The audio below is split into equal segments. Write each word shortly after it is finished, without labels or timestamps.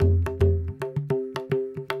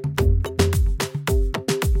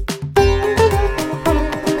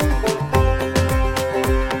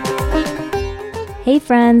Hey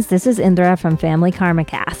friends, this is Indra from Family Karma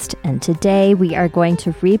Cast, and today we are going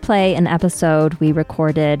to replay an episode we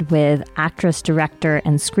recorded with actress, director,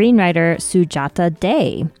 and screenwriter Sujata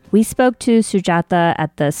Day. We spoke to Sujata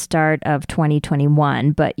at the start of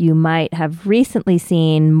 2021, but you might have recently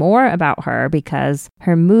seen more about her because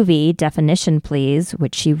her movie, Definition Please,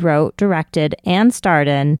 which she wrote, directed, and starred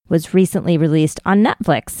in, was recently released on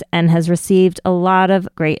Netflix and has received a lot of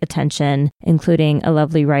great attention, including a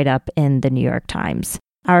lovely write-up in the New York Times.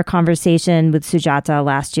 Our conversation with Sujata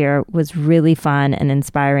last year was really fun and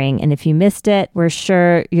inspiring, and if you missed it, we're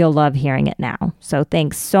sure you'll love hearing it now. So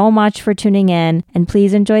thanks so much for tuning in, and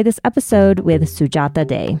please enjoy this episode with Sujata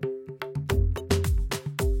Day.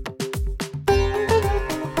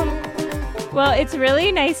 Well, it's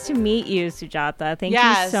really nice to meet you, Sujata. Thank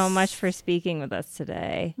you so much for speaking with us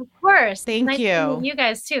today. Of course. Thank you. To meet you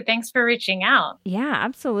guys too. Thanks for reaching out. Yeah,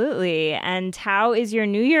 absolutely. And how is your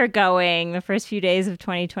new year going, the first few days of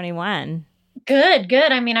 2021? Good.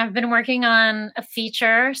 I mean, I've been working on a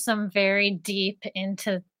feature, so I'm very deep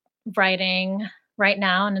into writing right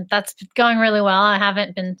now, and that's going really well. I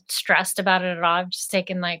haven't been stressed about it at all. I've just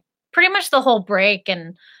taken like pretty much the whole break,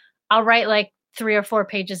 and I'll write like 3 or 4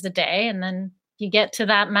 pages a day, and then you get to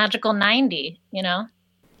that magical 90, you know?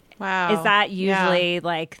 Wow. Is that usually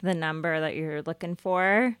like the number that you're looking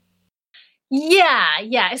for?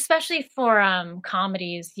 Yeah. Especially for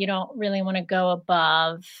comedies, you don't really want to go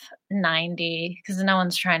above 90 because no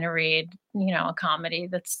one's trying to read, a comedy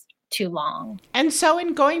that's too long. And so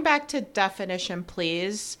in going back to Definition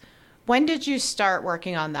Please, when did you start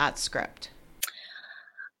working on that script?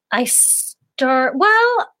 I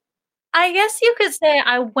guess you could say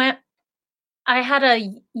I had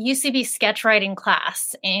a UCB sketch writing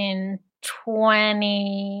class in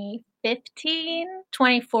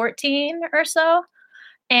 2014 or so.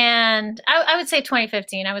 And I would say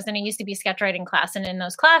 2015, I was in a UCB sketch writing class. And in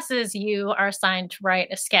those classes, you are assigned to write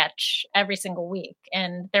a sketch every single week.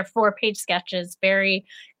 And they're 4-page sketches, very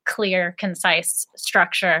clear, concise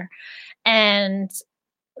structure. And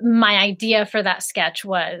my idea for that sketch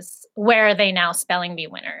was, where are they now spelling bee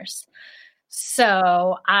winners?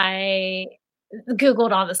 So I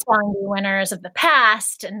Googled all the spelling bee winners of the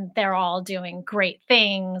past, and they're all doing great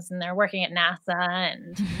things, and they're working at NASA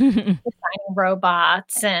and designing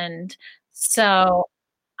robots. And so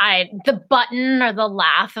the button or the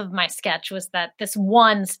laugh of my sketch was that this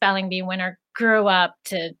one spelling bee winner grew up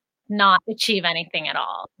to not achieve anything at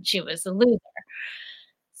all. She was a loser.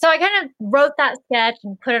 So I kind of wrote that sketch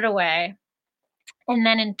and put it away. And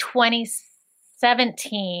then in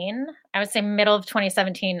 2017, I would say middle of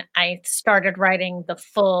 2017, I started writing the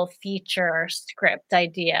full feature script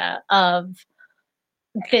idea of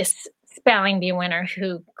this spelling bee winner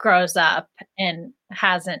who grows up and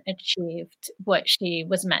hasn't achieved what she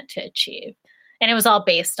was meant to achieve. And it was all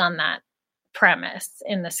based on that premise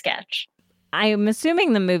in the sketch. I'm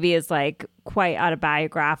assuming the movie is like quite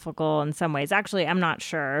autobiographical in some ways. Actually, I'm not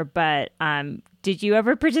sure, but did you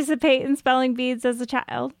ever participate in spelling bees as a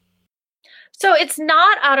child? So it's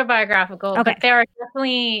not autobiographical, okay, but there are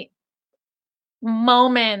definitely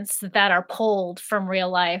moments that are pulled from real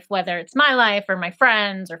life, whether it's my life or my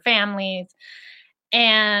friends or families.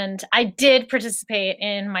 And I did participate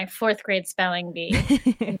in my 4th grade spelling bee.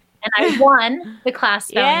 And I won the class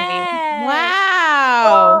spelling bee.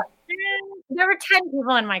 Wow. So, there were 10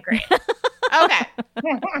 people in my grade. Okay.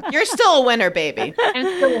 You're still a winner, baby.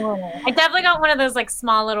 I'm still a winner. I definitely got one of those like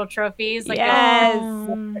small little trophies. Like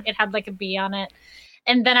it had like a bee on it.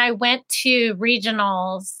 And then I went to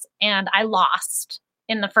regionals and I lost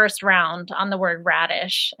in the first round on the word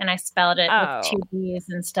radish. And I spelled it with 2 B's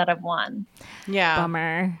instead of 1. Yeah.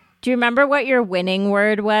 Bummer. Do you remember what your winning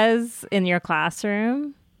word was in your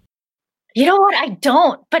classroom? You know what? I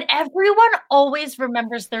don't, but everyone always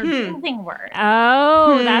remembers their losing word.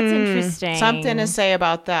 Oh, that's interesting. Something to say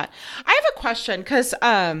about that. I have a question because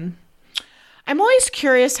I'm always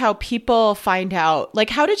curious how people find out. Like,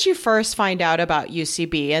 how did you first find out about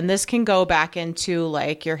UCB? And this can go back into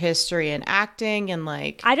like your history in acting and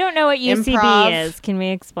like I don't know what UCB improv. is. Can we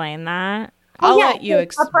explain that? I'll let you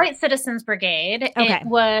explain. Upright Citizens Brigade. Okay. It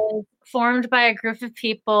was formed by a group of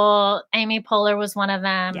people. Amy Poehler was one of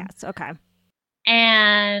them. Yes. Okay.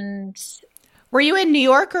 And were you in New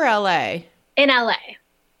York or LA? In LA.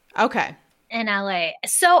 Okay. In LA.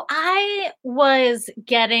 So I was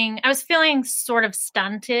feeling sort of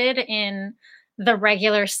stunted in the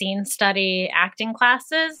regular scene study acting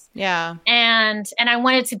classes. Yeah. And I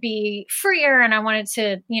wanted to be freer, and I wanted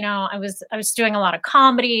to, I was doing a lot of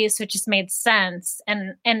comedy, so it just made sense.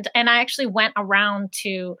 And I actually went around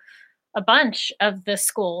to a bunch of the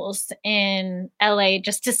schools in LA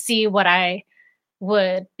just to see what I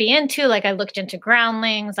would be into. Like I looked into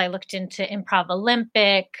Groundlings, I looked into Improv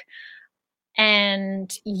Olympic, and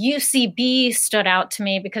UCB stood out to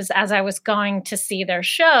me because as I was going to see their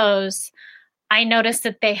shows, I noticed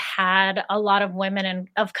that they had a lot of women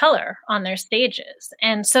of color on their stages.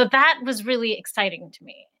 And so that was really exciting to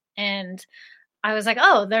me. And I was like,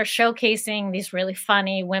 oh, they're showcasing these really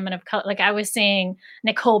funny women of color. Like I was seeing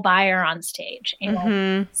Nicole Byer on stage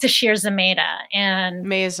and Sashir Zameda and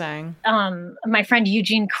amazing. My friend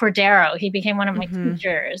Eugene Cordero, he became one of my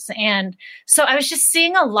teachers. And so I was just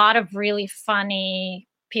seeing a lot of really funny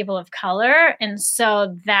people of color. And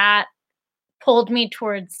so that pulled me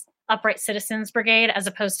towards Upright Citizens Brigade as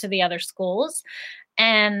opposed to the other schools.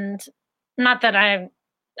 And not that I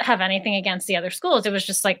have anything against the other schools. It was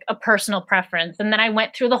just like a personal preference. And then I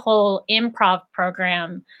went through the whole improv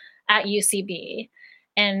program at UCB,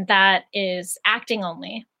 and that is acting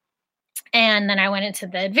only. And then I went into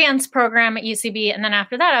the advanced program at UCB. And then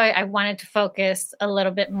after that, I wanted to focus a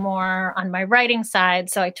little bit more on my writing side.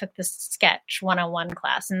 So I took this sketch 101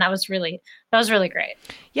 class, and that was really great.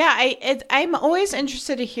 Yeah, I'm always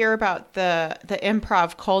interested to hear about the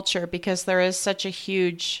improv culture because there is such a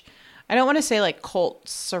huge, I don't want to say like cult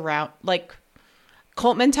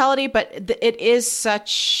mentality, but it is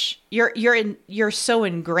such, you're so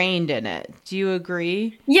ingrained in it. Do you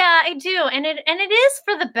agree? Yeah, I do. And it is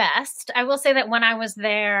for the best. I will say that when I was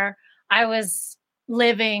there, I was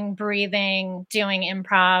living, breathing, doing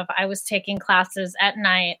improv. I was taking classes at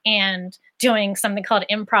night and doing something called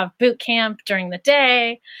improv boot camp during the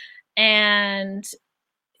day. And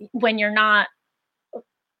when you're not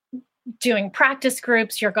doing practice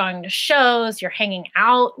groups, you're going to shows, you're hanging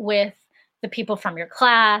out with the people from your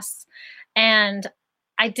class. And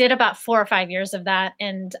I did about 4 or 5 years of that.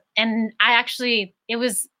 And I actually, it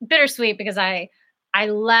was bittersweet because I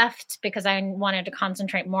left because I wanted to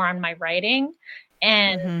concentrate more on my writing.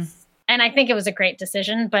 And I think it was a great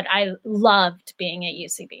decision, but I loved being at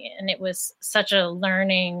UCB, and it was such a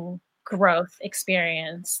learning growth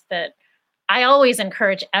experience that I always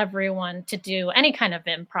encourage everyone to do any kind of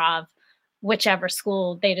improv, whichever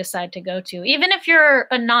school they decide to go to, even if you're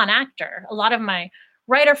a non-actor. A lot of my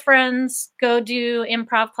writer friends go do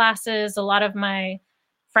improv classes. A lot of my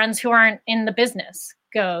friends who aren't in the business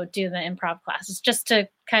go do the improv classes just to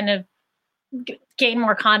kind of gain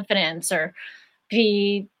more confidence or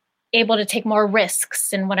be able to take more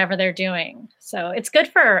risks in whatever they're doing. So it's good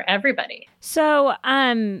for everybody. So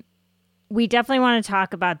we definitely want to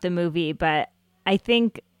talk about the movie, but I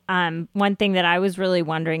think one thing that I was really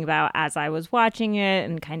wondering about as I was watching it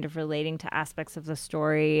and kind of relating to aspects of the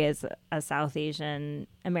story as a South Asian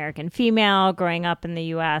American female growing up in the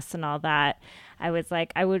U.S. and all that, I was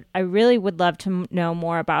like, I really would love to know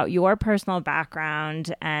more about your personal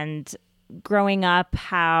background and growing up,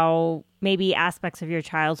 how maybe aspects of your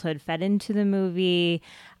childhood fed into the movie.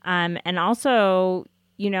 And also,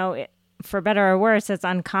 you know, for better or worse, it's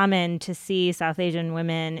uncommon to see South Asian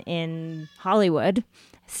women in Hollywood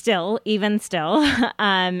even still.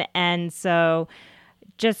 And so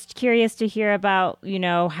just curious to hear about, you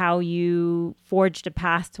know, how you forged a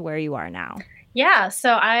path to where you are now. Yeah.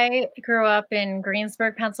 So I grew up in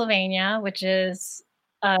Greensburg, Pennsylvania, which is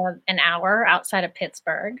an hour outside of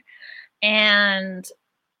Pittsburgh. And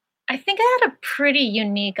I think I had a pretty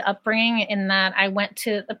unique upbringing in that I went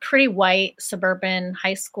to a pretty white suburban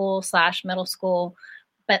high school / middle school,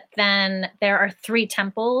 but then there are 3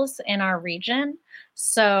 temples in our region.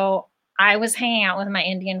 So I was hanging out with my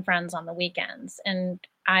Indian friends on the weekends, and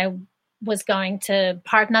I was going to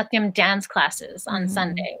Bharatanatyam dance classes on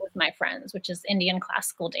Sunday with my friends, which is Indian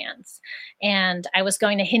classical dance. And I was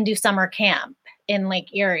going to Hindu summer camp in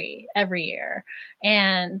Lake Erie every year.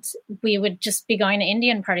 And we would just be going to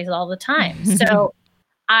Indian parties all the time. So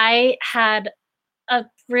I had a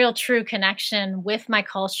real true connection with my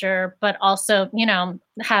culture, but also, you know,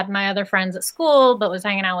 had my other friends at school, but was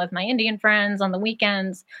hanging out with my Indian friends on the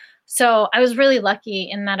weekends. So I was really lucky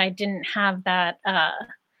in that I didn't have that,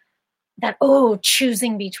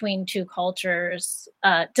 choosing between 2 cultures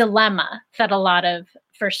dilemma that a lot of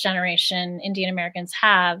first generation Indian Americans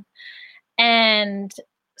have. And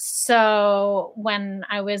so when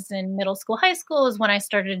I was in middle school, high school is when I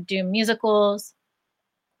started to do musicals.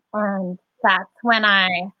 And that's when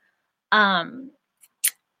I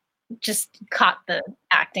just caught the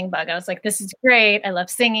acting bug. I was like, this is great. I love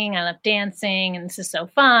singing. I love dancing. And this is so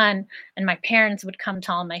fun. And my parents would come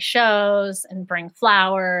to all my shows and bring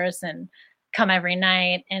flowers and come every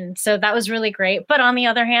night. And so that was really great. But on the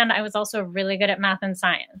other hand, I was also really good at math and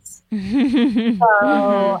science.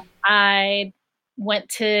 So I went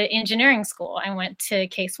to engineering school. I went to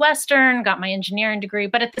Case Western, got my engineering degree,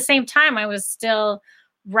 but at the same time, I was still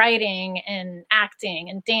writing and acting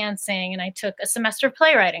and dancing. And I took a semester of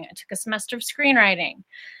playwriting. I took a semester of screenwriting.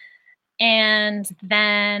 And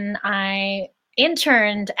then I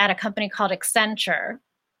interned at a company called Accenture.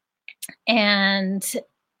 And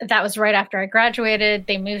that was right after I graduated.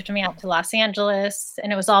 They moved me out to Los Angeles,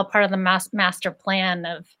 and it was all part of the master plan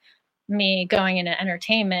of me going into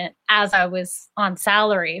entertainment as I was on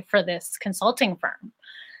salary for this consulting firm.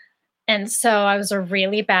 And so I was a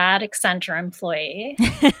really bad Accenture employee.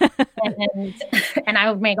 and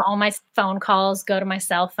I would make all my phone calls go to my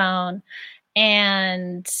cell phone.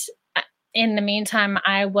 And in the meantime,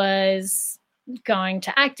 I was going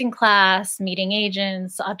to acting class, meeting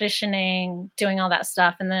agents, auditioning, doing all that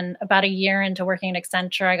stuff. And then about a year into working at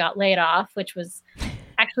Accenture, I got laid off, which was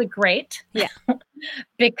actually great. Yeah.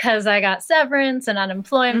 Because I got severance and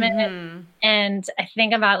unemployment. Mm-hmm. And I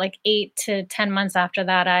think about like 8 to 10 months after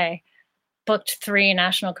that, I booked 3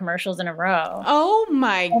 national commercials in a row. Oh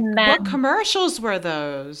my, what commercials were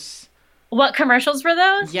those? What commercials were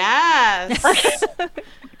those? Yes. Okay.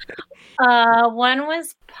 One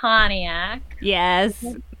was Pontiac. Yes.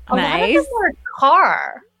 A lot of them were a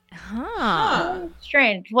car. Huh.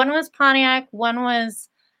 Strange. One was Pontiac. One was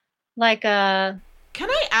like a... Can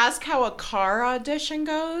I ask how a car audition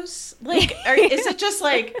goes? Like, is it just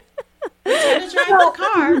like... pretend to drive the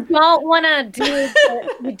car? We don't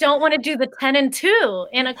want to do the 10 and 2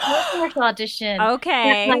 in a commercial audition.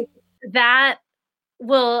 Okay. Like, that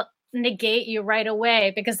will negate you right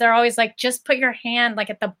away, because they're always like, just put your hand like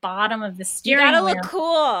at the bottom of the steering wheel. You gotta look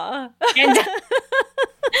cool.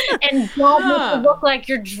 And don't make it look like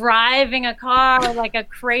you're driving a car like a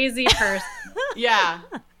crazy person. Yeah.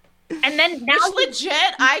 And then now, legit,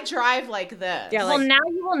 I drive like this. Yeah, well, now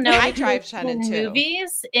you will know. I drive 10 and 2.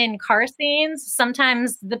 Movies, in car scenes,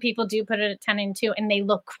 sometimes the people do put it at 10 and 2, and they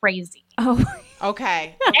look crazy. Oh,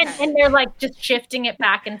 okay. And they're like just shifting it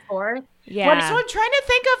back and forth. Yeah. Well, so I'm trying to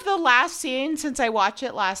think of the last scene since I watched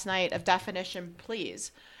it last night of Definition,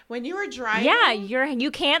 Please. When you were driving. Yeah,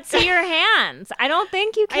 you can't see your hands. I don't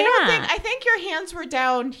think you can. I think your hands were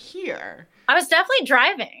down here. I was definitely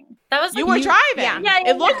driving. That was you were driving. Yeah.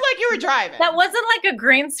 It looked like you were driving. That wasn't like a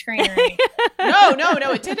green screen. No,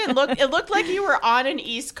 it didn't look. It looked like you were on an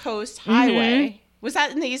East Coast highway. Mm-hmm. Was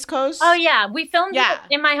that in the East Coast? Oh yeah, we filmed it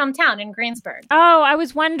in my hometown in Greensburg. Oh, I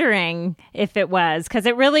was wondering if it was, because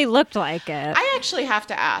it really looked like it. I actually have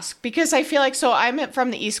to ask, because I feel like, so I'm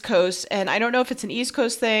from the East Coast, and I don't know if it's an East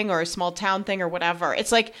Coast thing or a small town thing or whatever.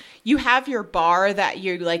 It's like you have your bar that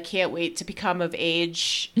you like can't wait to become of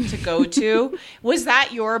age to go to. Was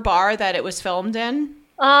that your bar that it was filmed in?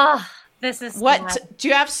 Oh, this is what? Do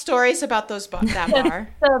you have stories about that bar?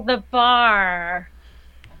 So the bar.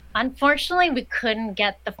 Unfortunately, we couldn't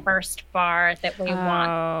get the first bar that we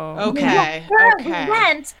wanted. Okay. We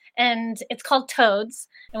went, and it's called Toads,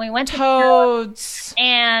 and we went to Toads,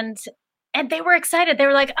 and they were excited. They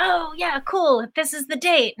were like, "Oh yeah, cool! This is the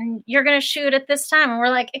date, and you're gonna shoot at this time." And we're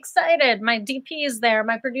like excited. My DP is there,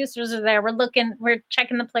 my producers are there. We're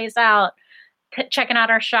checking the place out, checking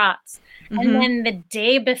out our shots. Mm-hmm. And then the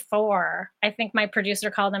day before, I think my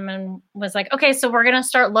producer called them and was like, "Okay, so we're gonna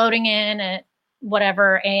start loading in at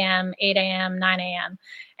whatever a.m., 8 a.m., 9 a.m.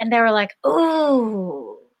 And they were like,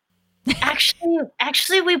 "Ooh,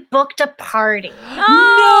 actually we booked a party."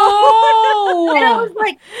 Oh, no! And I was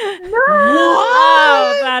like, "No,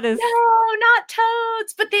 oh, that is not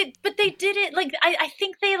Toads." But they did it like I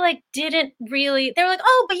think they like didn't really. They were like,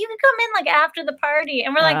 "Oh, but you can come in like after the party,"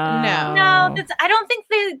 and we're like, "No, I don't think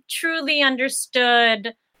they truly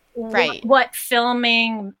understood." Right. What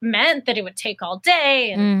filming meant, that it would take all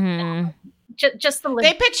day, and just the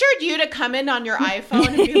they pictured you to come in on your iPhone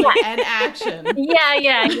and be like, "And action."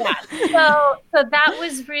 Yeah. So that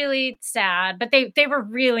was really sad, but they were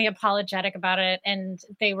really apologetic about it, and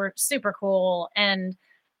they were super cool, and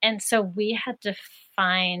so we had to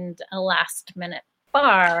find a last minute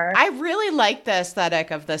bar. I really like the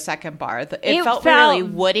aesthetic of the second bar. It felt really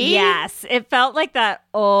woody. Yes, it felt like that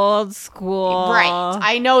old school. Right.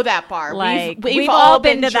 I know that bar. Like, we've all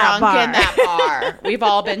been to drunk in that bar. We've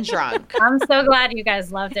all been drunk. I'm so glad you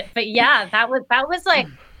guys loved it. But yeah, that was like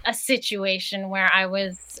a situation where I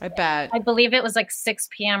bet. I believe it was like 6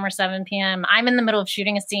 p.m. or 7 p.m. I'm in the middle of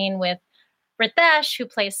shooting a scene with Ritesh, who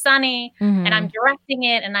plays Sunny, and I'm directing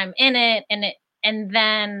it, and I'm in it, and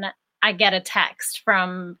then I get a text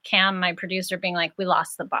from Cam, my producer, being like, "We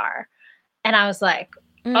lost the bar." And I was like,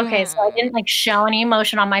 okay, so I didn't like show any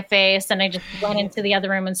emotion on my face. And I just went into the other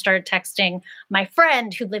room and started texting my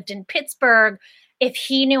friend who lived in Pittsburgh if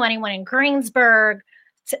he knew anyone in Greensburg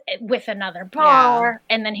with another bar.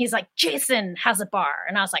 And then he's like, Jason has a bar.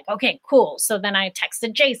 And I was like, okay, cool. So then I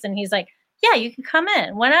texted Jason. He's like, yeah, you can come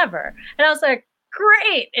in whenever. And I was like,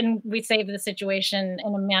 great. And we saved the situation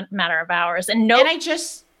in a matter of hours. And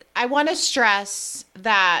I want to stress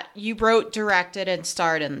that you wrote, directed, and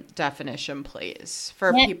starred in Definition, Please,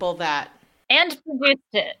 for people that... And produced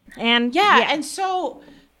it. And and so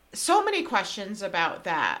many questions about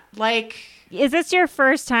that. Like, is this your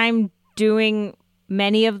first time doing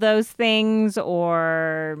many of those things,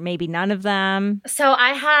 or maybe none of them? So I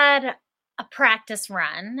had a practice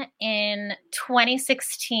run in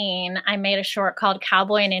 2016. I made a short called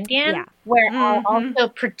Cowboy and Indian, where I also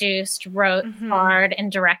produced, wrote, starred,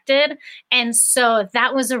 and directed. And so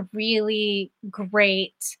that was a really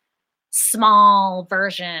great small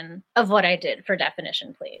version of what I did for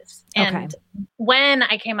Definition, Please. And when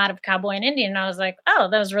I came out of Cowboy and Indian, I was like, oh,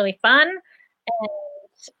 that was really fun.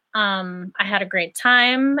 And I had a great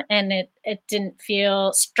time, and it didn't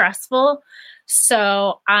feel stressful.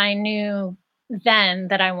 So I knew then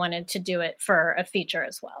that I wanted to do it for a feature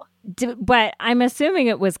as well. But I'm assuming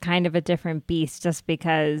it was kind of a different beast, just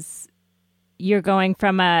because you're going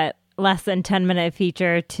from a less than 10-minute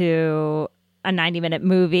feature to a 90-minute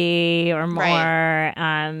movie or more.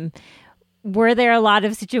 Right. Were there a lot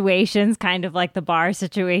of situations, kind of like the bar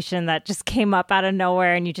situation, that just came up out of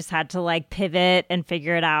nowhere and you just had to like pivot and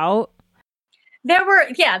figure it out? There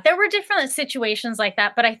were different situations like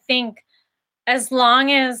that. But I think as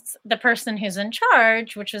long as the person who's in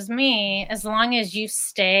charge, which was me, as long as you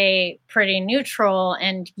stay pretty neutral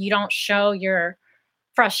and you don't show your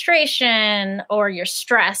frustration or your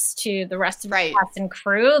stress to the rest of the cast and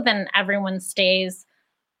crew, then everyone stays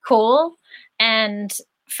cool. And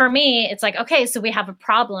for me, it's like, okay, so we have a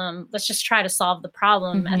problem. Let's just try to solve the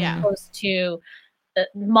problem as opposed to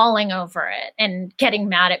mulling over it and getting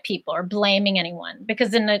mad at people or blaming anyone.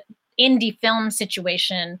 Because in an indie film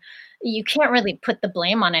situation, you can't really put the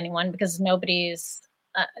blame on anyone because nobody's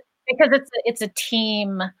because it's a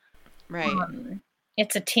team. Right.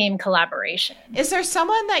 It's a team collaboration. Is there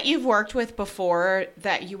someone that you've worked with before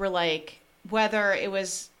that you were like, whether it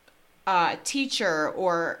was a teacher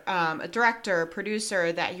or a director,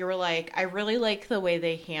 producer, that you were like, I really like the way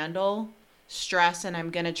they handle stress and I'm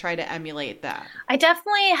going to try to emulate that? I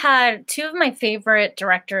definitely had two of my favorite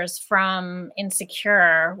directors from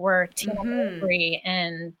Insecure were Tina Mowry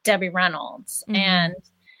and Debbie Reynolds. And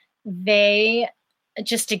they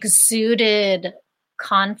just exuded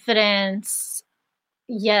confidence,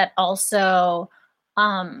 yet also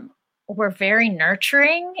were very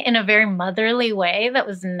nurturing in a very motherly way that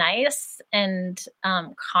was nice and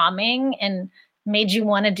calming and made you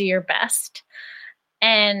want to do your best.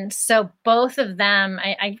 And so both of them,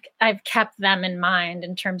 I've kept them in mind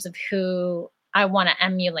in terms of who I want to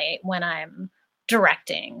emulate when I'm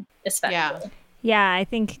directing, especially. Yeah, I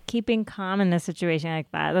think keeping calm in a situation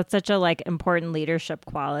like that, that's such a like important leadership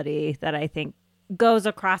quality that I think goes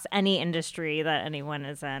across any industry that anyone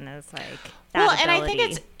is in, is like that ability. And I think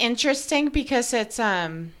it's interesting because it's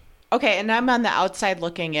okay, and I'm on the outside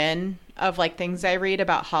looking in of like things I read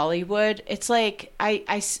about Hollywood. It's like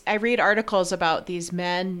I read articles about these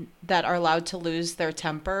men that are allowed to lose their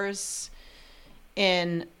tempers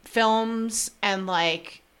in films and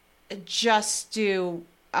like just do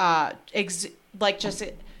just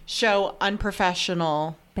show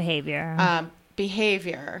unprofessional behavior,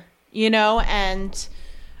 you know. And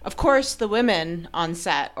of course the women on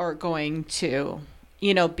set are going to,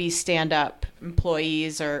 you know, be stand-up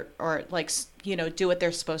employees or like, you know, do what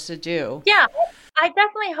they're supposed to do. Yeah, I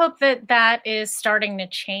definitely hope that is starting to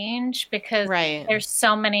change because there's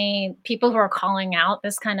so many people who are calling out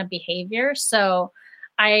this kind of behavior. So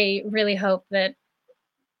I really hope that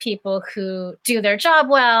people who do their job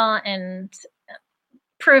well and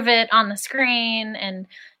prove it on the screen, and,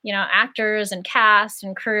 you know, actors and cast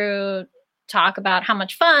and crew talk about how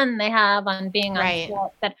much fun they have on being on set.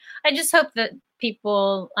 That I just hope that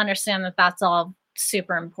people understand that that's all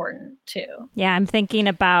super important too. Yeah, I'm thinking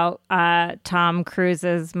about Tom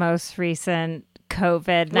Cruise's most recent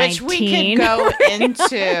COVID-19. Which we could go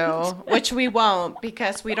into, which we won't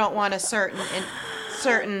because we don't want a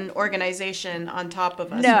certain organization on top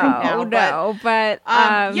of us right now. But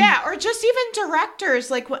or just even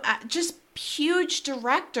directors, like just huge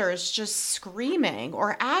directors just screaming,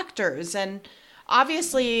 or actors. And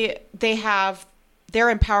obviously they're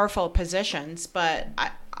in powerful positions, but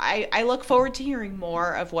I look forward to hearing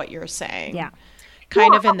more of what you're saying. Yeah.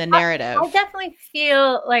 Kind of in the narrative. I definitely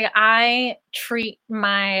feel like I treat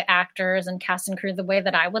my actors and cast and crew the way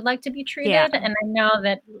that I would like to be treated. Yeah. And I know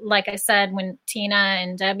that, like I said, when Tina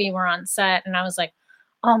and Debbie were on set and I was like,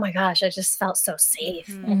 oh my gosh, I just felt so safe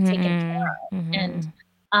and taken care of.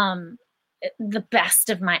 And the best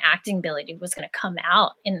of my acting ability was going to come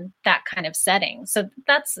out in that kind of setting. So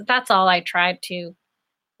that's all I tried to,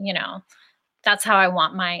 that's how I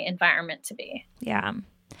want my environment to be. Yeah.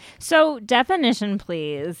 So definition,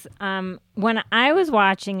 please. When I was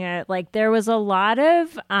watching it, like there was a lot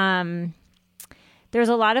of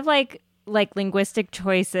like linguistic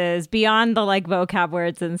choices beyond the like vocab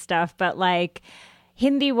words and stuff, but like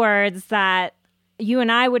Hindi words that you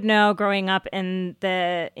and I would know growing up in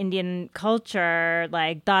the Indian culture,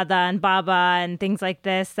 like dada and baba and things like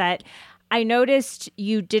this, that I noticed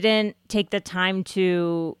you didn't take the time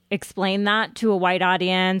to explain that to a white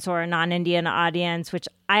audience or a non-Indian audience, which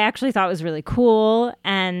I actually thought was really cool.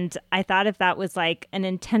 And I thought if that was like an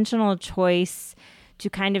intentional choice to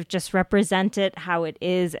kind of just represent it how it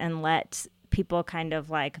is and let people kind of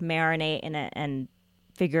like marinate in it and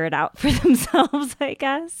figure it out for themselves, I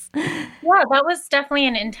guess. Yeah, that was definitely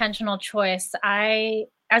an intentional choice.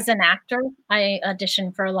 As an actor, I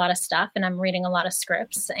audition for a lot of stuff and I'm reading a lot of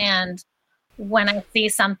scripts. And when I see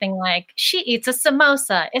something like, she eats a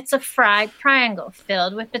samosa, it's a fried triangle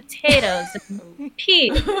filled with potatoes and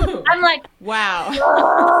peas, I'm like,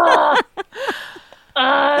 wow.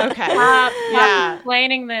 Okay. Stop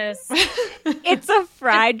explaining this. It's a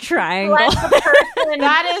fried triangle.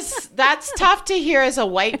 That's tough to hear as a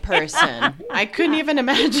white person. I couldn't even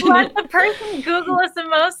imagine. Let the person Google a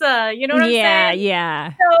samosa. You know what I'm saying?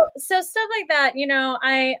 Yeah. So stuff like that.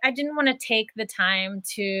 I didn't want to take the time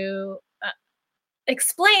to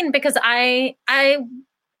explain because I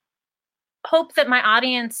hope that my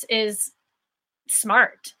audience is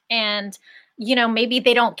smart and maybe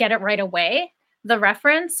they don't get it right away, the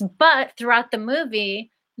reference, but throughout the movie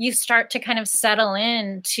you start to kind of settle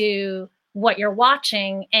into what you're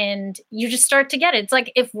watching and you just start to get it. It's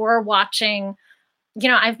like if we're watching,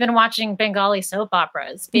 I've been watching Bengali soap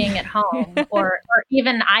operas being at home or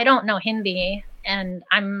even I don't know Hindi and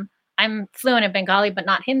I'm fluent in Bengali but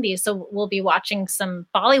not Hindi, so we'll be watching some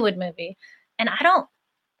Bollywood movie and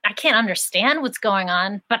I can't understand what's going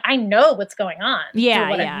on, but I know what's going on.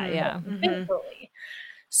 Yeah. Visually.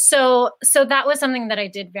 So that was something that I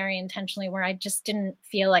did very intentionally where I just didn't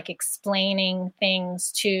feel like explaining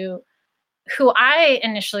things to who I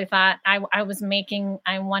initially thought I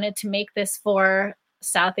wanted to make this for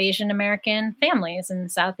South Asian American families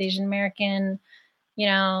and South Asian American,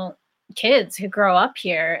 kids who grow up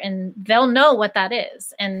here and they'll know what that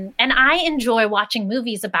is. And I enjoy watching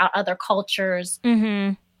movies about other cultures.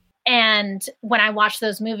 Mm-hmm. And when I watch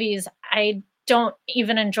those movies, I don't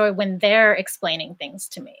even enjoy when they're explaining things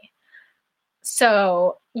to me.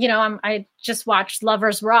 So, I just watched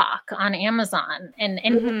Lovers Rock on Amazon and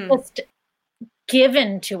it's just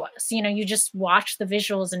given to us. You just watch the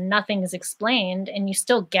visuals and nothing is explained and you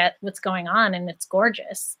still get what's going on and it's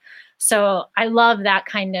gorgeous. So I love that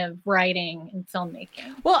kind of writing and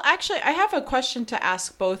filmmaking. Well, actually, I have a question to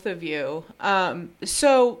ask both of you.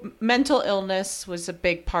 So mental illness was a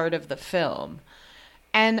big part of the film.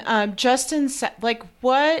 And Justin said, like,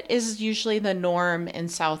 what is usually the norm in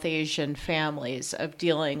South Asian families of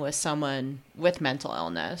dealing with someone with mental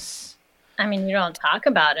illness? I mean, you don't talk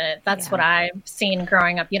about it. That's what I've seen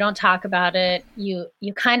growing up. You don't talk about it. You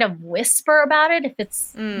kind of whisper about it. If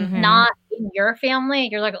it's not in your family,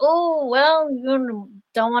 you're like, oh, well, you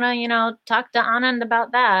don't want to, talk to Anand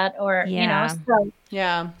about that. Or,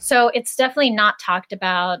 So it's definitely not talked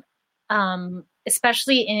about,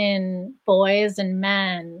 especially in boys and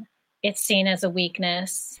men. It's seen as a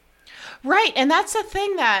weakness. Right. And that's the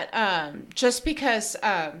thing that just because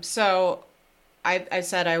so I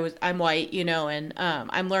said I'm white, and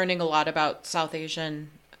I'm learning a lot about South Asian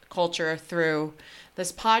culture through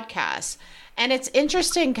this podcast. And it's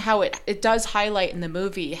interesting how it does highlight in the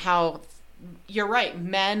movie how you're right.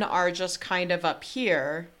 Men are just kind of up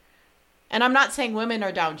here. And I'm not saying women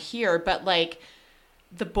are down here, but like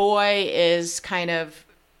the boy is kind of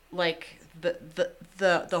like the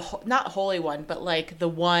not holy one, but like the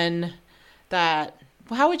one that,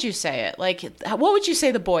 how would you say it? Like, what would you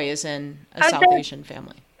say the boy is in a South Asian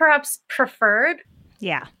family? Perhaps preferred.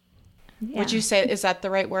 Yeah. Would you say, is that the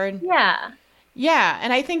right word? Yeah. Yeah.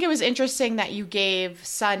 And I think it was interesting that you gave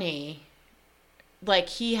Sonny, like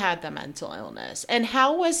he had the mental illness. And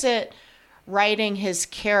how was it writing his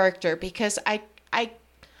character? Because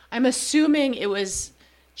I'm assuming it was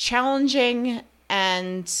challenging,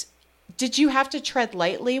 and did you have to tread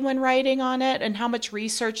lightly when writing on it? And how much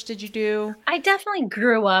research did you do? I definitely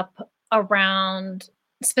grew up around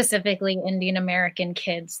specifically Indian American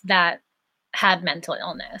kids that had mental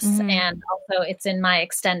illness. And also it's in my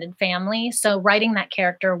extended family. So writing that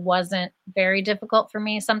character wasn't very difficult for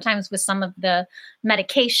me. Sometimes with some of the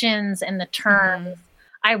medications and the terms,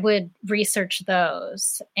 I would research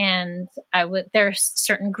those, and there's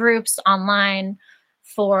certain groups online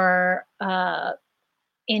for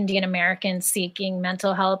Indian Americans seeking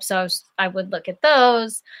mental help. So I would look at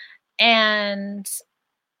those. And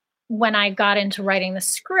when I got into writing the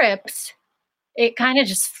script, it kind of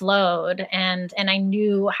just flowed, and I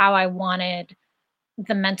knew how I wanted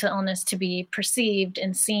the mental illness to be perceived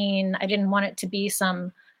and seen. I didn't want it to be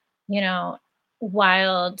some,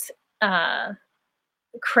 wild,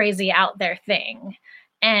 crazy out there thing.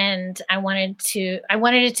 And I wanted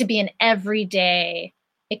it to be an everyday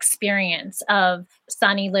experience of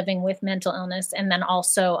Sunny living with mental illness, and then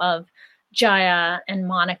also of Jaya and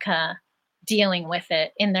Monica dealing with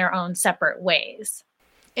it in their own separate ways.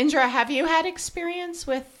 Indra, have you had experience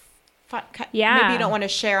with, maybe you don't want to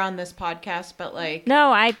share on this podcast, but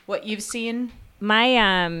what you've seen?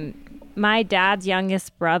 My dad's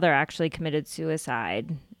youngest brother actually committed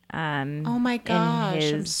suicide. Oh my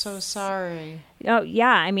gosh, I'm so sorry. Oh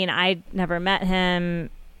yeah, I mean, I never met him.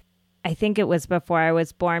 I think it was before I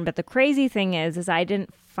was born, but the crazy thing is I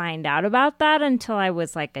didn't find out about that until I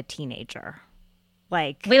was like a teenager.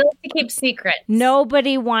 Like, we like to keep secrets.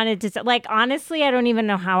 Nobody wanted to, honestly, I don't even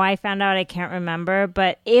know how I found out. I can't remember.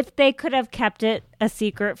 But if they could have kept it a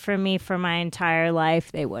secret from me for my entire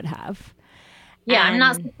life, they would have. Yeah, I'm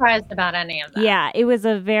not surprised about any of that. Yeah, it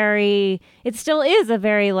still is a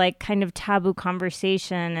very kind of taboo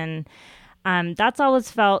conversation. And that's always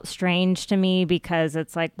felt strange to me, because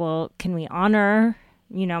it's like, well, can we honor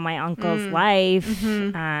my uncle's life.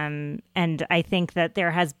 And I think that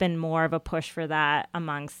there has been more of a push for that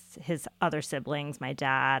amongst his other siblings, my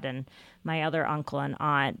dad and my other uncle and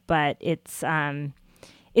aunt. But it's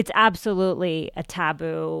absolutely a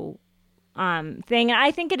taboo thing. And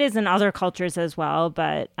I think it is in other cultures as well.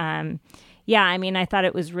 But yeah, I mean, I thought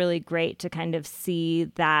it was really great to kind of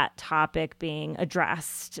see that topic being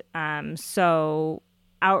addressed so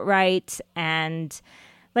outright, and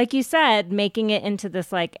like you said, making it into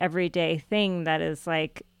this everyday thing that is a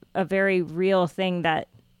very real thing that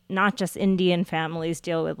not just Indian families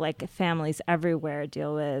deal with, families everywhere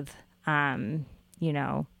deal with,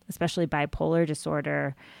 especially bipolar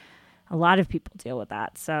disorder. A lot of people deal with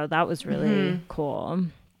that. So that was really cool.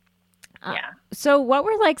 Yeah. So what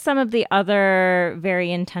were some of the other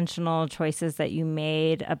very intentional choices that you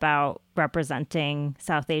made about representing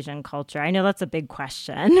South Asian culture? I know that's a big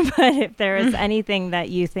question, but if there is anything that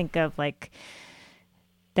you think of that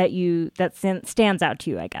stands out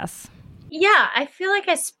to you, I guess. Yeah, I feel like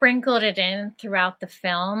I sprinkled it in throughout the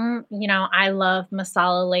film. I love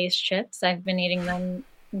masala Lay's chips. I've been eating them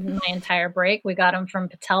my entire break. We got them from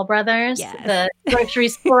Patel Brothers, the grocery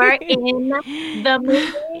store in the movie.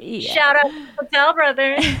 Yes. Shout out to Patel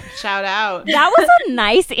Brothers. Shout out. That was a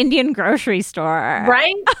nice Indian grocery store.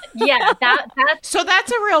 Right? Yeah. So that's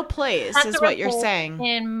a real place, is what you're saying.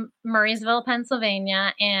 In Murraysville,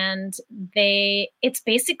 Pennsylvania. And it's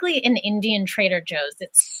basically an Indian Trader Joe's.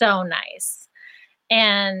 It's so nice.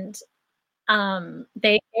 And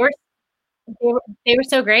they were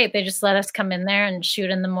so great. They just let us come in there and shoot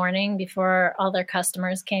in the morning before all their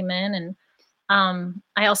customers came in. And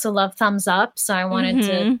I also love Thumbs Up, so I wanted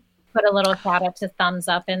to put a little shout out to Thumbs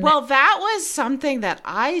Up in. Well, that was something that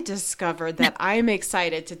I discovered that I'm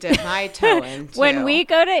excited to dip my toe into. When we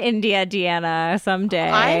go to India, Deanna,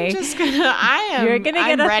 someday, you're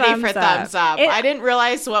gonna get ready for Thumbs Up. I didn't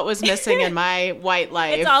realize what was missing in my white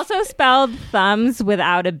life. It's also spelled thumbs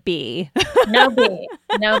without a B. No B.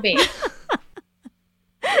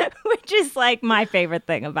 Which is my favorite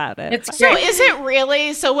thing about it. So is it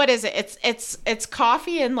really? So what is it? It's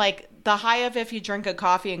coffee and the high of if you drink a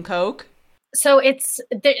coffee and Coke. So it's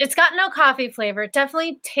got no coffee flavor. It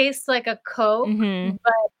definitely tastes like a Coke,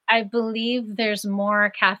 but I believe there's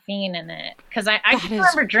more caffeine in it, because I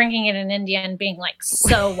remember drinking it in India and being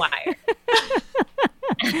so wired.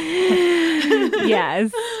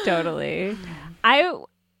 Yes, totally.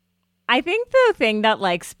 I think the thing that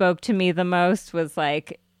spoke to me the most was the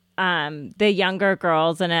younger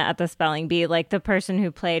girls in it at the spelling bee, the person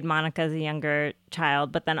who played Monica as a younger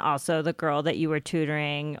child, but then also the girl that you were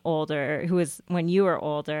tutoring older, who was when you were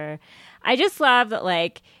older. I just love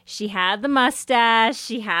that she had the mustache,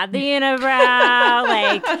 she had the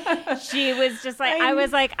unibrow, she was just I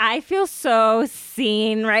was I feel so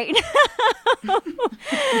seen right now.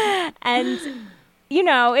 And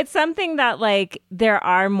it's something that there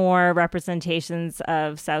are more representations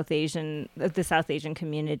of the South Asian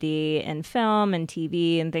community in film and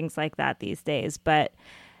TV and things like that these days. But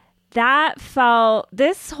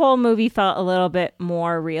this whole movie felt a little bit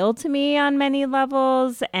more real to me on many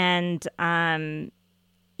levels. And,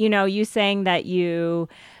 you saying that you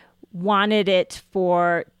wanted it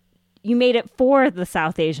you made it for the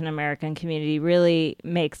South Asian American community really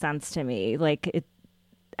makes sense to me. Like,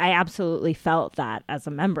 I absolutely felt that as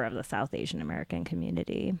a member of the South Asian American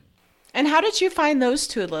community. And how did you find those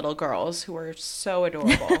two little girls who were so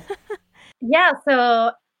adorable? Yeah,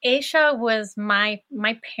 so Aisha was my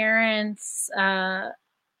parents'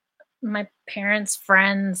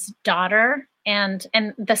 friend's daughter, and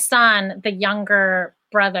the son, the younger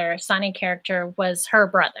brother, Sonny character, was her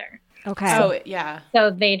brother. Okay. Oh, yeah. So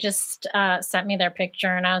they just sent me their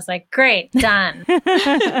picture, and I was like, great, done.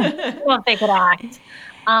 Well, if they could act.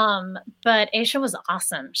 But Aisha was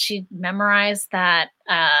awesome. She memorized that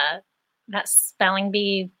spelling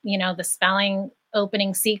bee, the spelling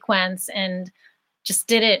opening sequence, and just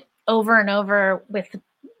did it over and over with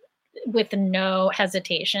no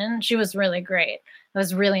hesitation. She was really great. I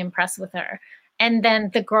was really impressed with her. And then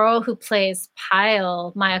the girl who plays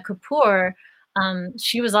Payal, Maya Kapoor,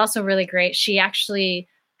 she was also really great. She actually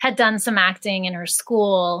had done some acting in her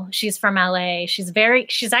school. She's from LA. She's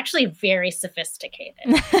actually very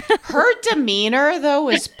sophisticated. Her demeanor, though,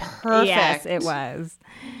 was perfect. Yes, it was.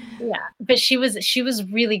 Yeah, but she was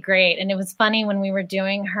really great. And it was funny when we were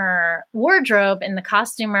doing her wardrobe, and the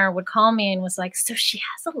costumer would call me and was like, so she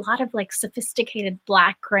has a lot of like sophisticated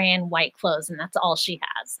black, gray, and white clothes, and that's all she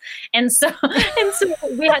has. And so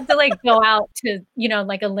we had to like go out to,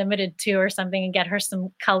 like a limited 2 or something and get her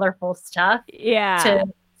some colorful stuff. Yeah. To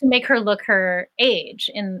make her look her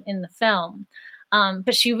age in the film.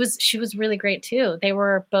 But she was really great too. They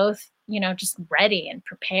were both, just ready and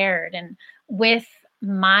prepared. And with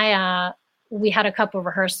Maya, we had a couple of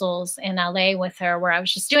rehearsals in LA with her where I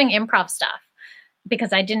was just doing improv stuff,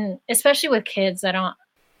 because I didn't, especially with kids, I don't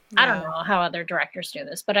know how other directors do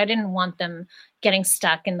this, but I didn't want them getting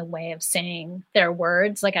stuck in the way of saying their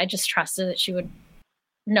words. Like, I just trusted that she would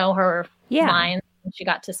know her lines when she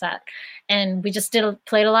got to set. And we just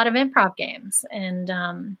played a lot of improv games, and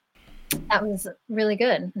that was really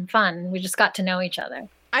good and fun. We just got to know each other.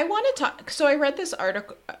 I want to talk. So I read this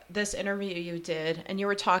article, this interview you did, and you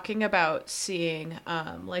were talking about seeing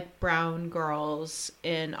like brown girls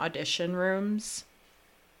in audition rooms.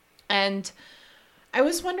 And I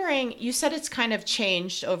was wondering, you said it's kind of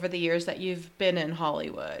changed over the years that you've been in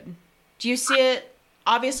Hollywood. Do you see it?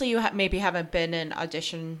 Obviously, you maybe haven't been in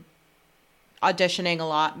auditioning a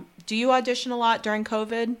lot. Do you audition a lot during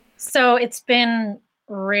COVID? So it's been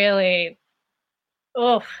really...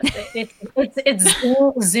 it's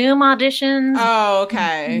Zoom auditions. Oh,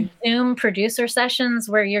 okay. Zoom producer sessions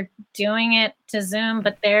where you're doing it to Zoom,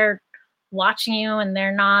 but they're watching you and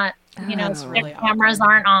they're not, their really cameras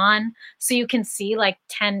aren't on. So you can see like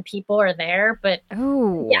 10 people are there, but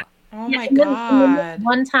yeah. Oh my God.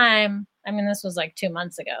 One time, this was like 2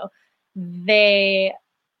 months ago, the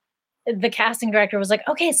casting director was like,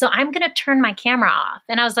 okay, so I'm going to turn my camera off.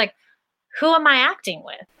 And I was like, who am I acting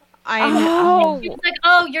with? I know. He was like,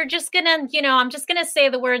 oh, you're just gonna, I'm just gonna say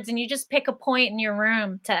the words and you just pick a point in your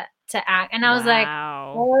room to act. And I was like,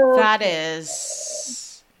 oh, that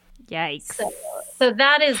is yikes. So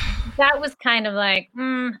that was kind of like,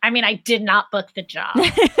 I did not book the job.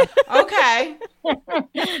 Okay. Well,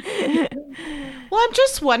 I'm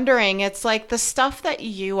just wondering, it's like the stuff that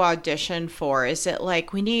you audition for, is it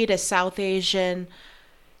like we need a South Asian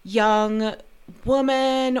young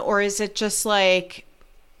woman, or is it just like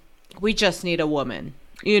we just need a woman,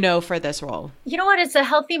 for this role? You know what? It's a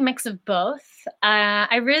healthy mix of both.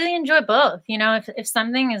 I really enjoy both. If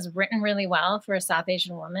something is written really well for a South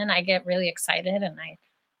Asian woman, I get really excited and I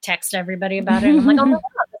text everybody about it. And I'm like, oh my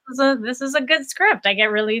God, this is a good script. I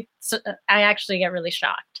actually get really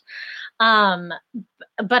shocked.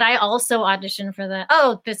 But I also audition for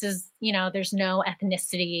this is, there's no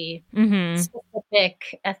ethnicity,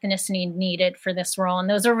 specific ethnicity needed for this role. And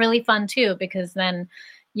those are really fun too, because then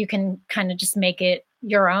you can kind of just make it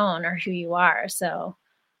your own or who you are. So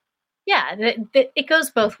yeah, it goes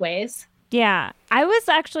both ways. Yeah. I was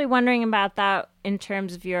actually wondering about that in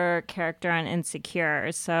terms of your character on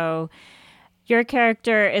Insecure. So your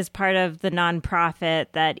character is part of the nonprofit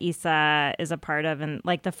that Issa is a part of in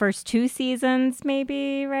like the first 2 seasons,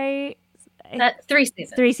 maybe, right? 3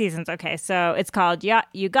 seasons. 3 seasons. Okay. So it's called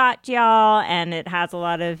You Got Y'all, and it has a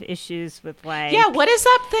lot of issues with like... Yeah, what is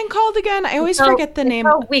that thing called again? I always forget the name.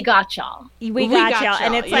 We Got Y'all. We got y'all.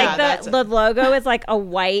 And it's like the logo is like a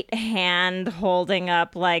white hand holding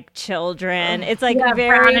up like children. It's like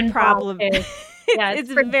very problematic. Yeah,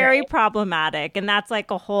 it's pretty very great. problematic. And that's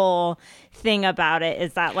like a whole thing about it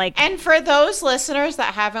is that like. And for those listeners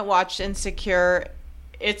that haven't watched Insecure,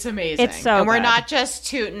 it's amazing. It's so And we're good. not just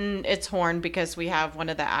tooting its horn because we have one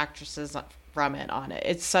of the actresses from it on it.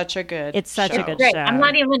 It's such a good Great. show. I'm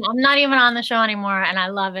not even on the show anymore, and I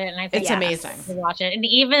love it. And I think it's amazing to watch it. And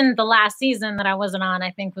even the last season that I wasn't on,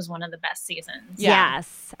 I think was one of the best seasons. Yeah.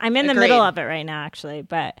 Yes. I'm in the middle of it right now, actually.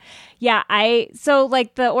 But yeah, so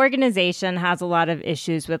like the organization has a lot of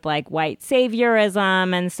issues with like white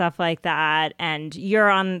saviorism and stuff like that. And you're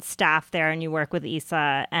on staff there and you work with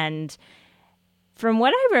Issa. And from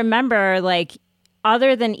what I remember, like,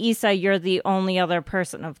 other than Issa, you're the only other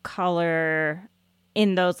person of color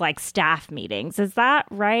in those like staff meetings. Is that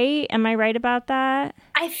right? Am I right about that?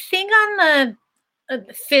 I think on the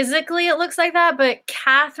physically it looks like that, but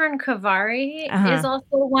Catherine Kavari is also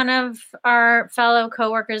one of our fellow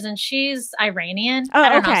coworkers, and she's Iranian.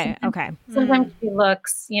 Oh, okay. Sometimes she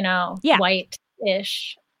looks,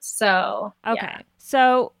 white-ish. So okay. Yeah.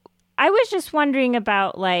 So I was just wondering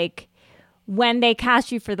about like, when they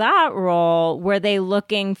cast you for that role, were they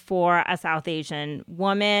looking for a South Asian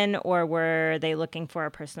woman or were they looking for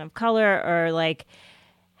a person of color, or like,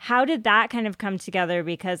 how did that kind of come together?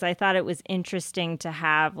 Because I thought it was interesting to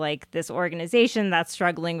have like this organization that's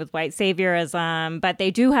struggling with white saviorism, but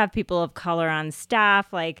they do have people of color on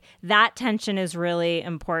staff. Like that tension is really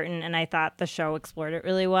important. And I thought the show explored it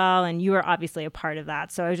really well. And you were obviously a part of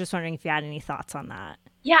that. So I was just wondering if you had any thoughts on that.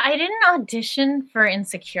 Yeah, I didn't audition for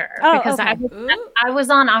Insecure because okay. I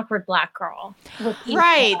was on Awkward Black Girl.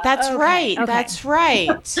 Right, that's right. Okay. That's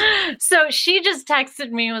right. So she just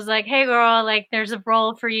texted me and was like, "Hey girl, like there's a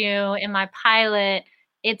role for you in my pilot.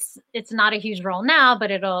 It's not a huge role now,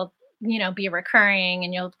 but it'll, be recurring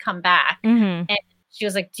and you'll come back." Mm-hmm. And she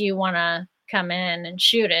was like, "Do you want to come in and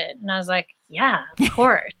shoot it?" And I was like, "Yeah, of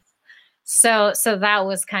course." So that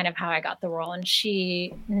was kind of how I got the role, and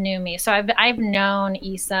she knew me. So I've known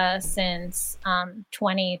Issa since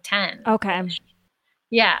 2010. Okay.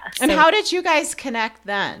 Yeah. And how did you guys connect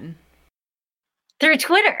then? Through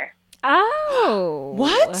Twitter. Oh.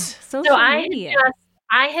 What? Social media.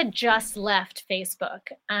 I had just left Facebook,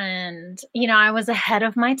 and I was ahead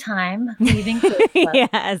of my time leaving Facebook.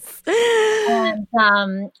 Yes.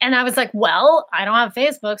 And I was like, well, I don't have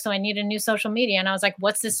Facebook, so I need a new social media. And I was like,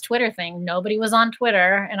 what's this Twitter thing? Nobody was on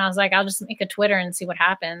Twitter, and I was like, I'll just make a Twitter and see what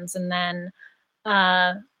happens. And then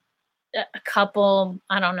a couple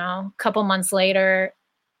months later,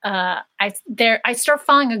 I started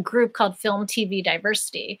following a group called Film TV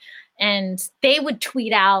Diversity. And they would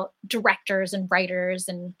tweet out directors and writers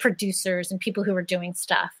and producers and people who were doing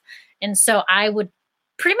stuff. And so I would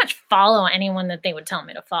pretty much follow anyone that they would tell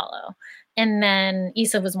me to follow. And then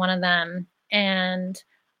Issa was one of them. And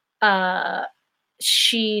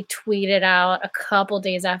she tweeted out a couple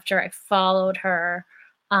days after I followed her,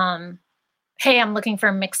 "Hey, I'm looking for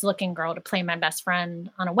a mixed looking girl to play my best friend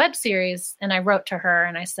on a web series." And I wrote to her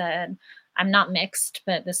and I said, "I'm not mixed,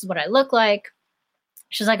 but this is what I look like."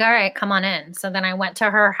 She's like, "All right, come on in." So then I went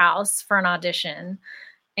to her house for an audition,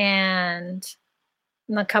 and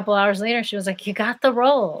a couple hours later, she was like, "You got the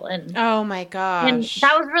role." And oh my gosh. And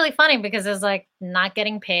that was really funny because it was like not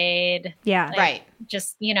getting paid. Yeah. Like, right.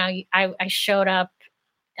 Just, I showed up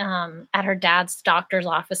at her dad's doctor's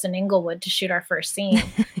office in Inglewood to shoot our first scene.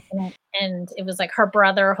 and it was like her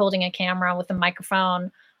brother holding a camera with a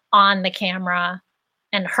microphone on the camera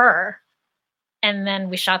and her. And then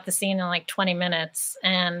we shot the scene in like 20 minutes,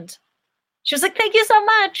 and she was like, "Thank you so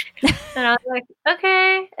much." And I was like,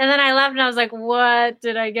 "Okay." And then I left and I was like, what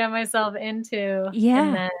did I get myself into? Yeah.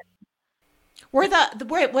 And then, was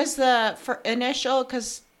the initial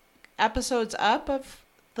episodes up of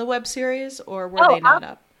the web series, or were they not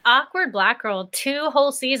up? Awkward Black Girl, 2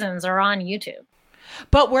 whole seasons are on YouTube.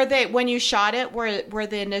 But were they, when you shot it, were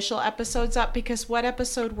the initial episodes up? Because what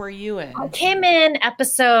episode were you in? I came in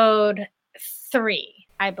episode 3,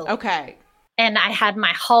 I believe. Okay. And I had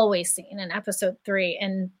my hallway scene in episode 3.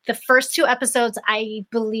 And the first 2 episodes, I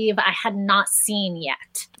believe I had not seen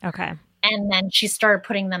yet. Okay. And then she started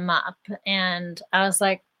putting them up. And I was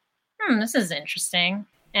like, this is interesting.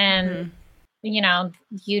 And,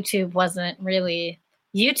 YouTube wasn't really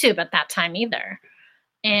YouTube at that time either.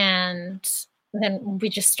 And then we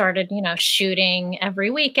just started, shooting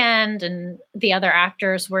every weekend. And the other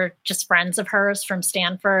actors were just friends of hers from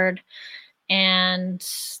Stanford. And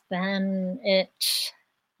then it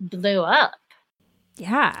blew up.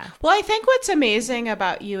 Yeah. Well, I think what's amazing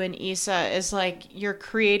about you and Issa is like you're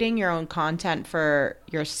creating your own content for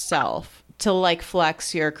yourself to like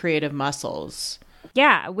flex your creative muscles.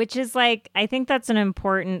 Yeah, which is like, I think that's an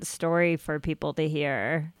important story for people to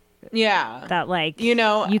hear. Yeah. That like, you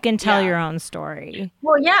can tell your own story.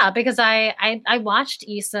 Well, yeah, because I watched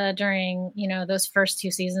Issa during, those first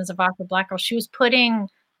 2 seasons of Awkward Black Girl. She was putting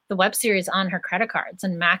the web series on her credit cards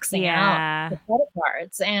and maxing out the credit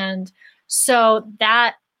cards. And so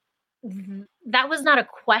that was not a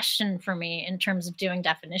question for me in terms of doing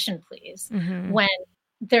Definition Please. When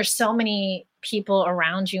there's so many people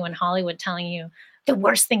around you in Hollywood telling you the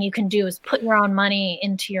worst thing you can do is put your own money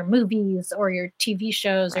into your movies or your TV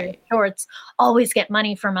shows or your shorts, always get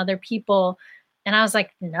money from other people. And I was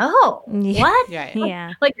like, no, what?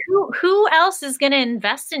 Yeah. Like who else is going to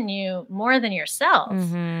invest in you more than yourself?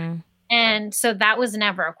 And so that was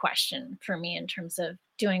never a question for me in terms of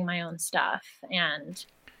doing my own stuff. And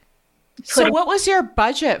so what was your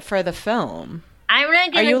budget for the film? I'm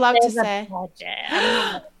not going to say to say? Budget. I'm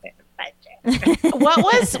not gonna say the budget. what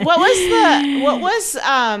was the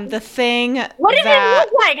thing? What did it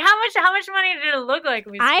look like? How much money did it look like?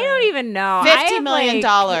 I don't even know. $50 million.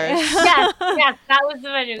 Yes, that was the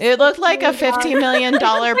budget. It looked like a $50 million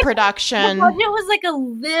production. The budget was like a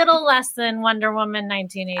little less than Wonder Woman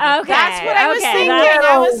 1980. Okay, that's what I was thinking.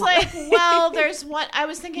 I was like, well, there's one. I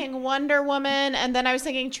was thinking Wonder Woman, and then I was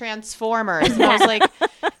thinking Transformers. And I was like,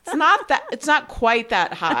 it's not quite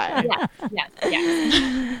that high.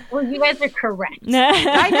 Yes. Well, you guys are correct.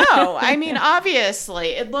 I know. I mean,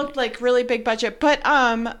 obviously, it looked like really big budget, but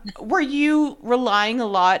were you relying a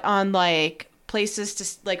lot on like places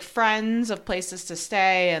to friends of places to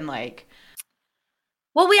stay and like?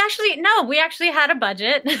 Well, we actually had a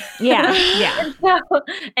budget. Yeah.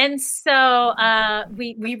 and so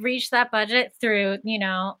we reached that budget through,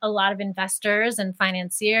 a lot of investors and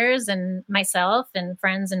financiers and myself and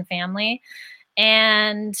friends and family.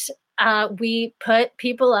 And we put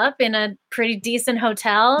people up in a pretty decent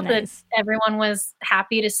hotel that everyone was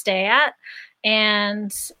happy to stay at.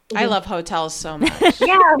 And I love hotels so much.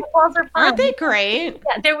 Yeah, hotels are fun. Aren't they great?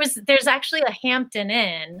 Yeah, there's actually a Hampton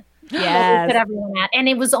Inn. Yes. Put everyone at, and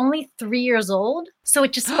it was only 3 years old, so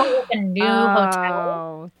it just felt like a new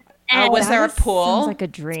hotel. And was there a pool? Sounds like a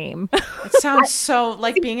dream. It sounds so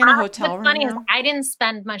like being in a hotel room. What's funny is I didn't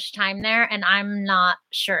spend much time there, and I'm not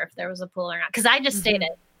sure if there was a pool or not because I just stayed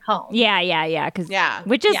at home. Yeah.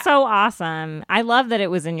 Which is so awesome. I love that it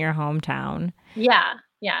was in your hometown. Yeah,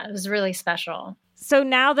 it was really special. So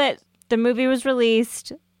now that the movie was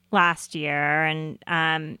released last year,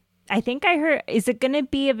 and I think I heard, is it going to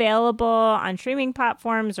be available on streaming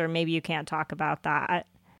platforms, or maybe you can't talk about that?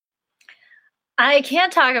 I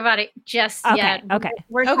can't talk about it just yet. Okay.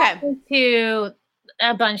 We're talking to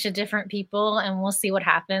a bunch of different people, and we'll see what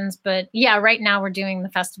happens. But yeah, right now we're doing the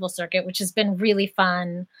festival circuit, which has been really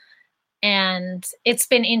fun. And it's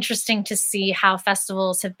been interesting to see how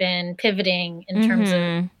festivals have been pivoting in terms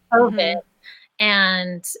of COVID.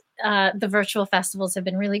 And the virtual festivals have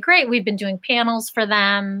been really great. We've been doing panels for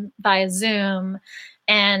them via Zoom,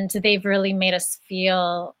 and they've really made us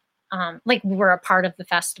feel like we're a part of the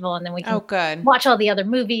festival, and then we can watch all the other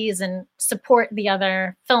movies and support the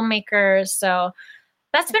other filmmakers. So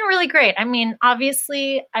that's been really great. I mean,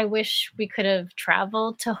 obviously, I wish we could have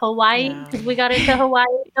traveled to Hawaii because we got into Hawaii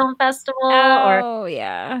Film Festival. We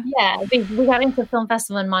got into Film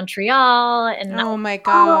Festival in Montreal, and oh my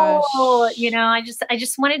gosh, I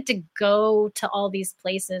just wanted to go to all these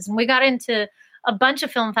places, and we got into a bunch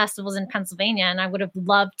of film festivals in Pennsylvania, and I would have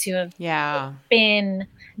loved to have been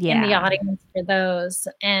in the audience for those.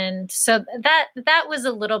 And so that was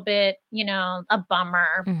a little bit, a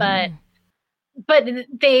bummer, but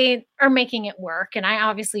they are making it work, and I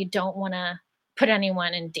obviously don't want to put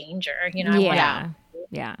anyone in danger. I want to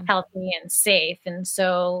be healthy and safe, and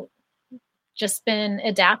so just been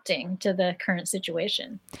adapting to the current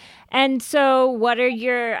situation. And so what are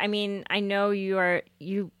your, I mean, I know you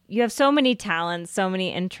have so many talents, so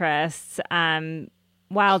many interests,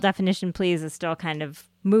 while Definition Please is still kind of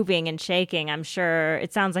moving and shaking. I'm sure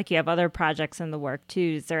it sounds like you have other projects in the work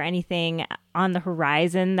too. Is there anything on the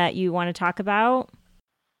horizon that you want to talk about?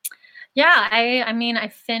 Yeah, I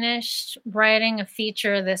finished writing a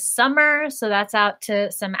feature this summer, so that's out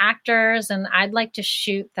to some actors, and I'd like to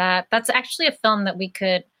shoot that. That's actually a film that we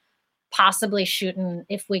could possibly shoot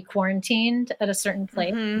if we quarantined at a certain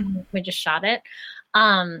place. We just shot it.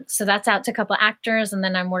 So that's out to a couple actors, and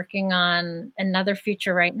then I'm working on another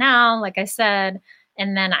feature right now, like I said,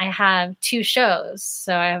 and then I have 2 shows.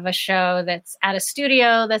 So I have a show that's at a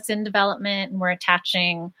studio that's in development, and we're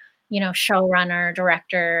attaching showrunner,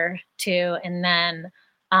 director to, and then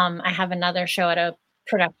I have another show at a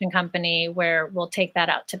production company where we'll take that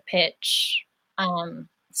out to pitch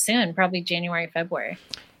soon, probably January, February.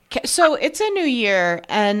 So it's a new year,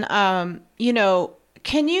 and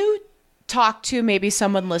can you talk to maybe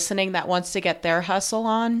someone listening that wants to get their hustle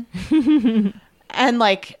on? And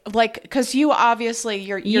like, because you obviously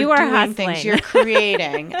you're doing hustling. things, you're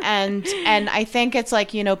creating, and I think it's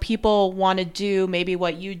like, you know, people want to do maybe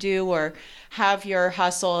what you do or have your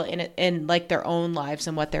hustle in like their own lives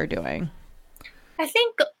and what they're doing. I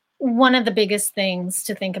think one of the biggest things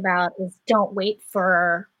to think about is don't wait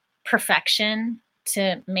for perfection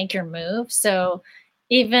to make your move. So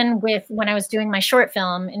even with when I was doing my short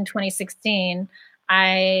film in 2016,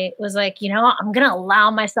 I was like, you know, I'm going to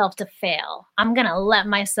allow myself to fail. I'm going to let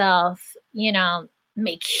myself, you know,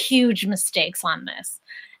 make huge mistakes on this.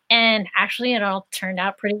 And actually, it all turned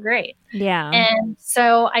out pretty great. Yeah. And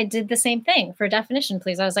so I did the same thing for Definition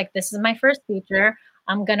Please. I was like, this is my first feature.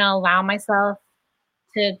 I'm going to allow myself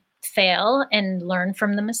to fail and learn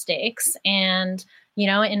from the mistakes. And, you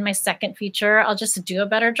know, in my second feature, I'll just do a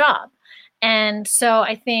better job. And so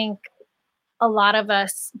I think a lot of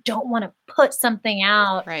us don't want to put something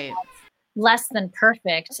out right. less than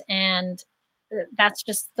perfect. And that's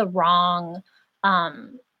just the wrong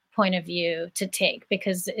point of view to take,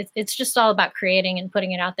 because it's just all about creating and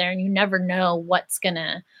putting it out there. And you never know what's going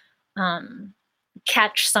to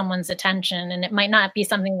catch someone's attention. And it might not be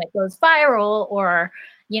something that goes viral or,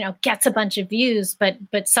 you know, gets a bunch of views, but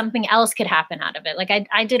something else could happen out of it. Like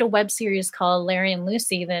I did a web series called Larry and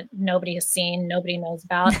Lucy that nobody has seen, nobody knows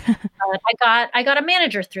about. I got a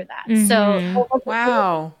manager through that. Mm-hmm. So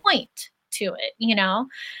wow, point to it, you know?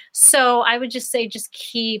 So I would just say, just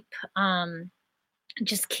keep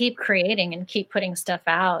creating and keep putting stuff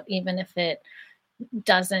out, even if it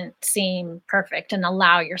doesn't seem perfect, and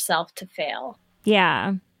allow yourself to fail.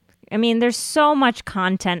 Yeah. I mean, there's so much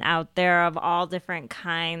content out there of all different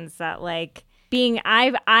kinds that, like,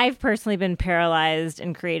 I've personally been paralyzed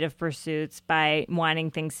in creative pursuits by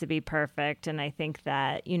wanting things to be perfect. And I think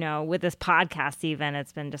that, you know, with this podcast even,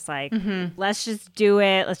 it's been just like, let's just do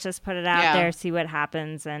it. Let's just put it out there, see what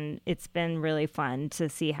happens. And it's been really fun to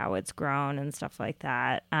see how it's grown and stuff like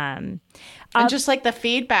that. And just like the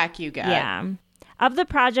feedback you get. Yeah. Of the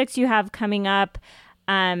projects you have coming up,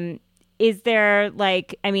 is there,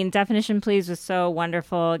 like, I mean, Definition Please was so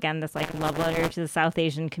wonderful. Again, this like love letter to the South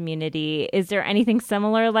Asian community. Is there anything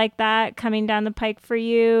similar like that coming down the pike for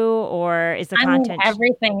you, or is the content?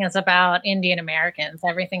 Everything is about Indian Americans,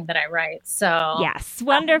 everything that I write. So yes,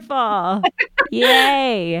 wonderful.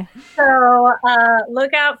 Yay. So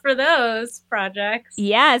look out for those projects.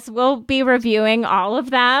 Yes, we'll be reviewing all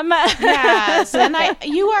of them. Yes, and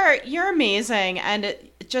you're amazing, and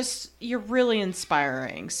you're really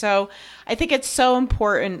inspiring. So I think it's so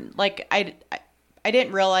important. Like I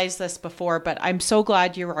didn't realize this before, but I'm so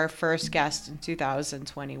glad you were our first guest in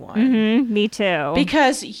 2021. Mm-hmm, me too.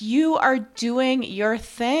 Because you are doing your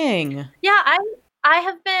thing. Yeah, I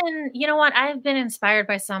have been, you know what? I have been inspired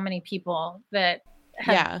by so many people that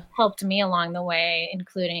have helped me along the way,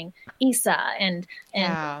 including Issa and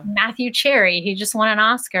Matthew Cherry. He just won an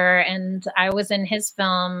Oscar, and I was in his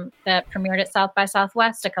film that premiered at South by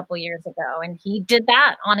Southwest a couple years ago, and he did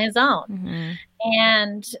that on his own. Mm-hmm.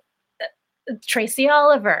 And Tracy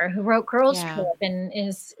Oliver, who wrote Girls Trip and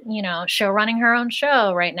is, you know, show running her own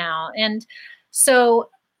show right now. And so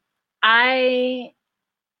I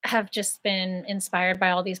have just been inspired by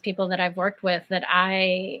all these people that I've worked with, that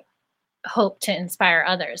I hope to inspire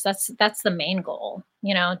others. That's the main goal,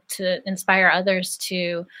 you know, to inspire others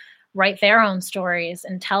to write their own stories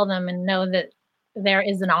and tell them, and know that there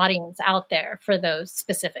is an audience out there for those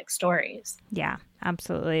specific stories. Yeah,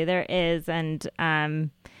 absolutely. There is. And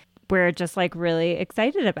we're just like really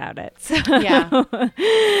excited about it. So. Yeah.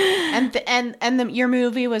 And your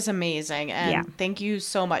movie was amazing. And thank you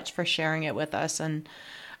so much for sharing it with us. And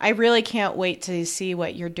I really can't wait to see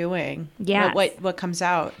what you're doing. Yeah. What comes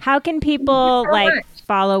out. How can people like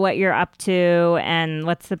follow what you're up to, and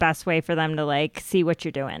what's the best way for them to like see what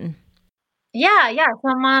you're doing? Yeah. So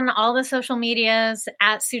I'm on all the social medias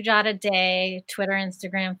at Sujata Day, Twitter,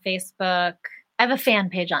 Instagram, Facebook. I have a fan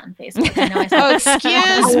page on Facebook. I know oh,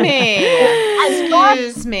 excuse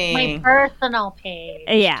me. My personal page.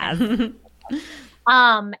 Yeah.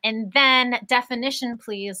 And then Definition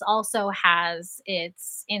Please also has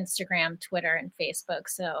its Instagram, Twitter, and Facebook.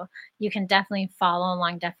 So you can definitely follow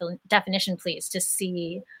along Definition Please to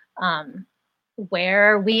see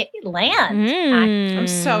where we land. I'm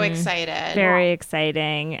so excited. Very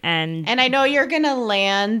exciting. And I know you're going to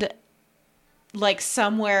land like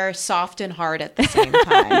somewhere soft and hard at the same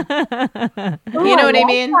time. You know what I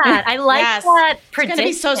mean? That. I like that prediction. It's going to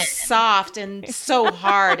be so soft and so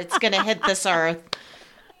hard. It's going to hit this earth.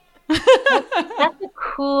 That's a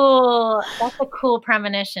cool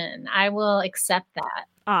premonition. I will accept that.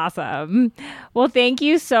 Awesome. Well, thank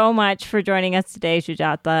you so much for joining us today,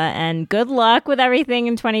 Sujata, and good luck with everything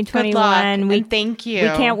in 2021. Good luck, and thank you. We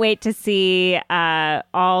can't wait to see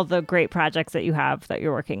all the great projects that you have that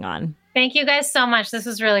you're working on. Thank you guys so much. This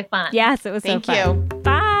was really fun. Yes, it was so fun. Thank you.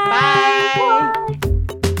 Bye. Bye.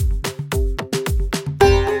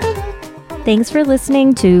 Thanks for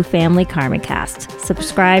listening to Family KarmaCast.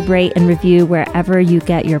 Subscribe, rate, and review wherever you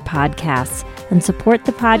get your podcasts. And support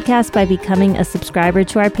the podcast by becoming a subscriber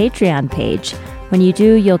to our Patreon page. When you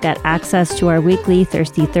do, you'll get access to our weekly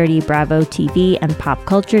Thirsty 30 Bravo TV and pop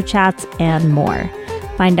culture chats and more.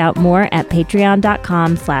 Find out more at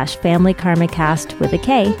patreon.com/familykarmacast with a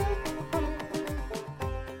K.